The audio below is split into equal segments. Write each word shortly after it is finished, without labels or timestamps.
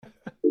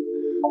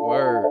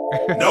Word.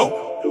 Nope.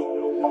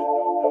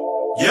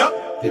 Yep.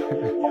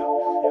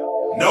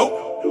 Nope.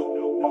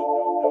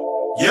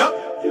 Yep.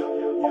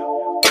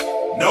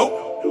 Nope.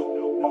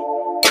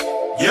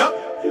 Yep.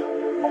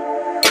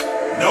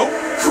 Nope.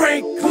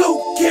 Craig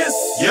Lucas.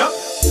 Yep.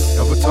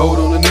 Ever told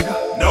on a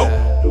nigga? Nope.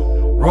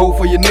 Roll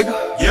for your nigga?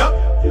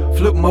 Yep.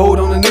 Flip mode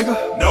on a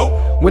nigga?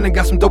 Nope. Went and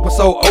got some dope and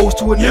sold O's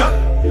to a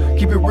nigga? Yep.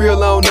 Keep it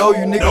real, I don't know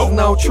you niggas, Nope. and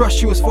I don't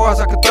trust you as far as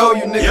I can throw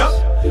you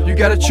niggas. Yep. You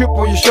got a chip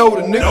on your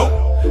shoulder, nigga.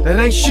 Nope. That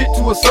ain't shit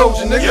to a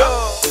soldier, nigga. Yep.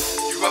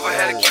 You ever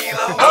had a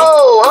kilo?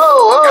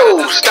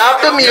 Oh,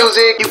 stop the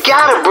music. You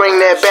gotta bring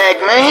that back,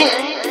 man.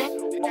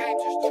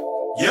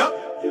 Yep.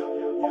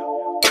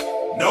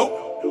 Nope.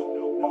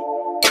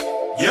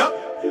 Yep.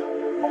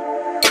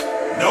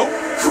 Nope.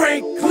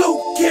 Craig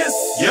Lucas.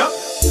 Yep.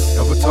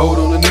 Ever told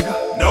on a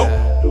nigga?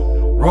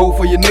 Nope. Roll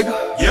for your nigga?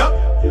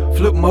 Yep.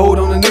 Flip mode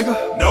on a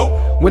nigga?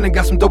 Nope. Went and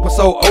got some dope and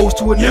sold O's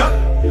to a nigga?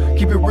 Yep.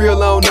 Keep it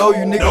real, I don't know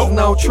you niggas, Nope. and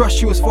I don't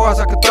trust you as far as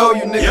I can throw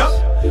you niggas.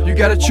 Yep. You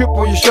got a chip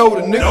on your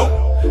shoulder, nigga.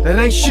 Nope. That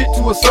ain't shit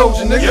to a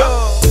soldier, nigga.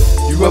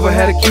 Yep. You ever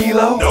had a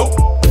kilo?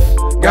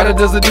 Nope. Got a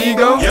desert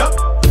ego?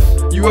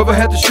 Yep. You ever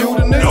had to shoot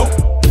a nigga?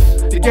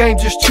 Nope. The game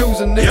just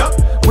choosing, nigga.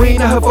 Yep. We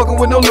ain't out here fucking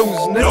with no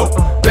losers, nigga.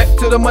 Nope. Back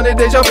to the money,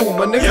 deja vu,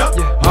 my nigga. Yep.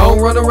 Yeah. I don't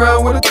run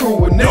around with a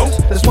crew of niggas.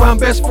 Nope. That's why I'm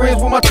best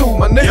friends with my two,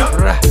 my nigga.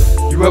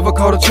 Yep. You ever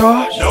caught a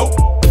charge? Nope.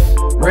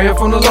 Ran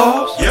from the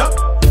laws? Yep.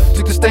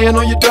 Took the stand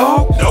on your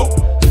dog? Nope.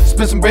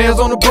 Spent some bands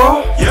on the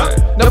bra?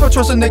 Yep. Never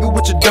trust a nigga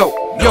with your dope.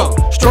 Nope.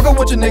 Yo, struggle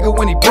with your nigga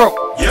when he broke.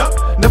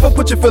 Yep. Never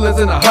put your feelings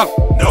in a hoe.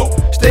 Nope.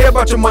 Stay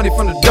about your money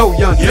from the dough,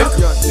 young Yep.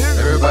 nigga.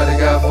 Everybody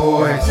got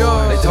voice.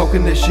 They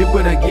talking this shit,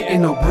 but they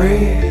getting no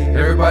bread.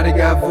 Everybody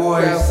got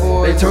voice.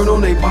 They turn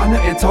on their partner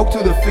and talk to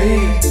the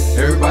feds.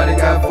 Everybody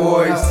got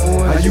voice.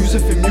 I use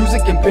it for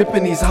music and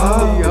pimping these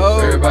hoes.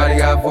 Everybody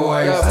got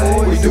voice.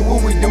 We do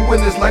what we do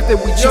in this life that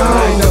we choose.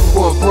 I ain't never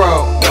going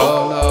broke.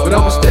 But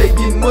I'ma stay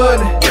getting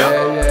money.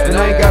 And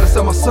I ain't gotta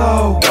sell my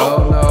soul.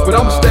 But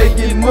I'ma stay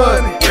getting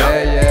money.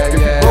 If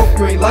you broke,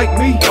 you ain't like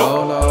me.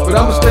 But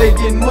I'ma stay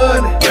getting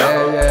money.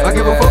 I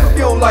give a fuck if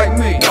you don't like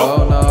me.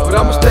 But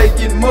I'ma stay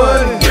getting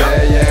money.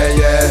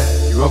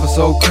 You ever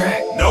sold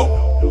crack? Nope.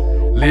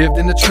 Lived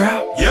in the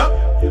trap?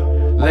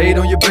 Yep. Laid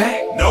on your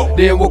back? Nope.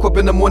 Then woke up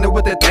in the morning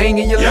with that thing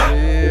in your lap?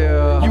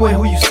 You ain't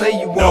who you say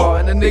you are,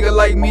 and a nigga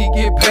like me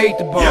get paid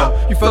to ball.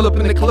 Yeah. You fell up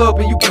in the club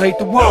and you played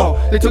the wall.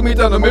 They took me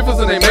down to Memphis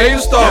and they made a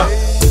star.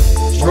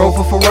 Drove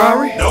a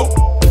Ferrari? Nope.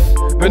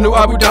 Been to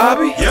Abu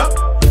Dhabi?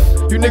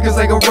 Yep. You niggas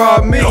ain't gon'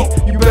 rob me. Nope.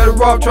 You better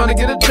rob tryna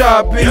get a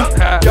job, B.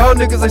 Yeah. Y'all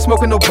niggas ain't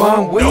smoking no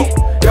bomb weed. Nope.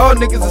 Y'all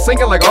niggas are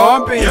singing like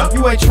R&B. Yeah.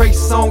 You ain't Trey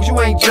Songz, you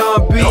ain't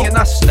John B. Nope. And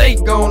I stay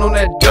going on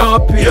that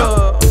dump P.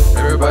 Yeah.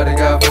 Everybody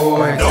got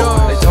voice.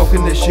 Nope. They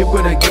talking this shit,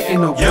 but they getting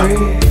no Yeah.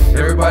 bread.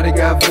 Everybody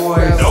got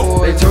voice.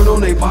 Nope. They turn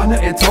on their partner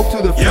and talk to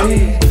the Yeah.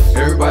 feds.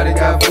 Everybody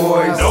got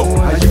voice. Nope.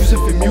 I use it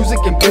for music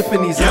and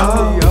pimping these Yeah.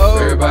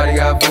 hoes. Everybody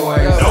got voice.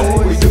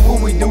 Nope. We do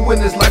what we do in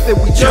this life that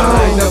we choose. Yeah.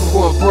 I ain't never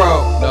going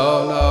broke.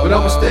 But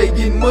I'ma stay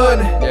getting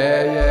money.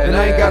 And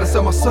I ain't gotta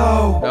sell my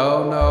soul.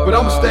 But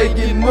I'ma stay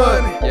getting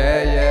money.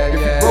 If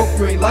you broke,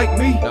 you ain't like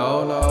me.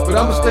 But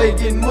I'ma stay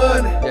getting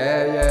money.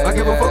 I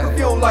give a fuck if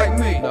you don't like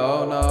me.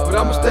 But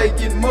I'ma stay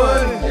getting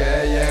money.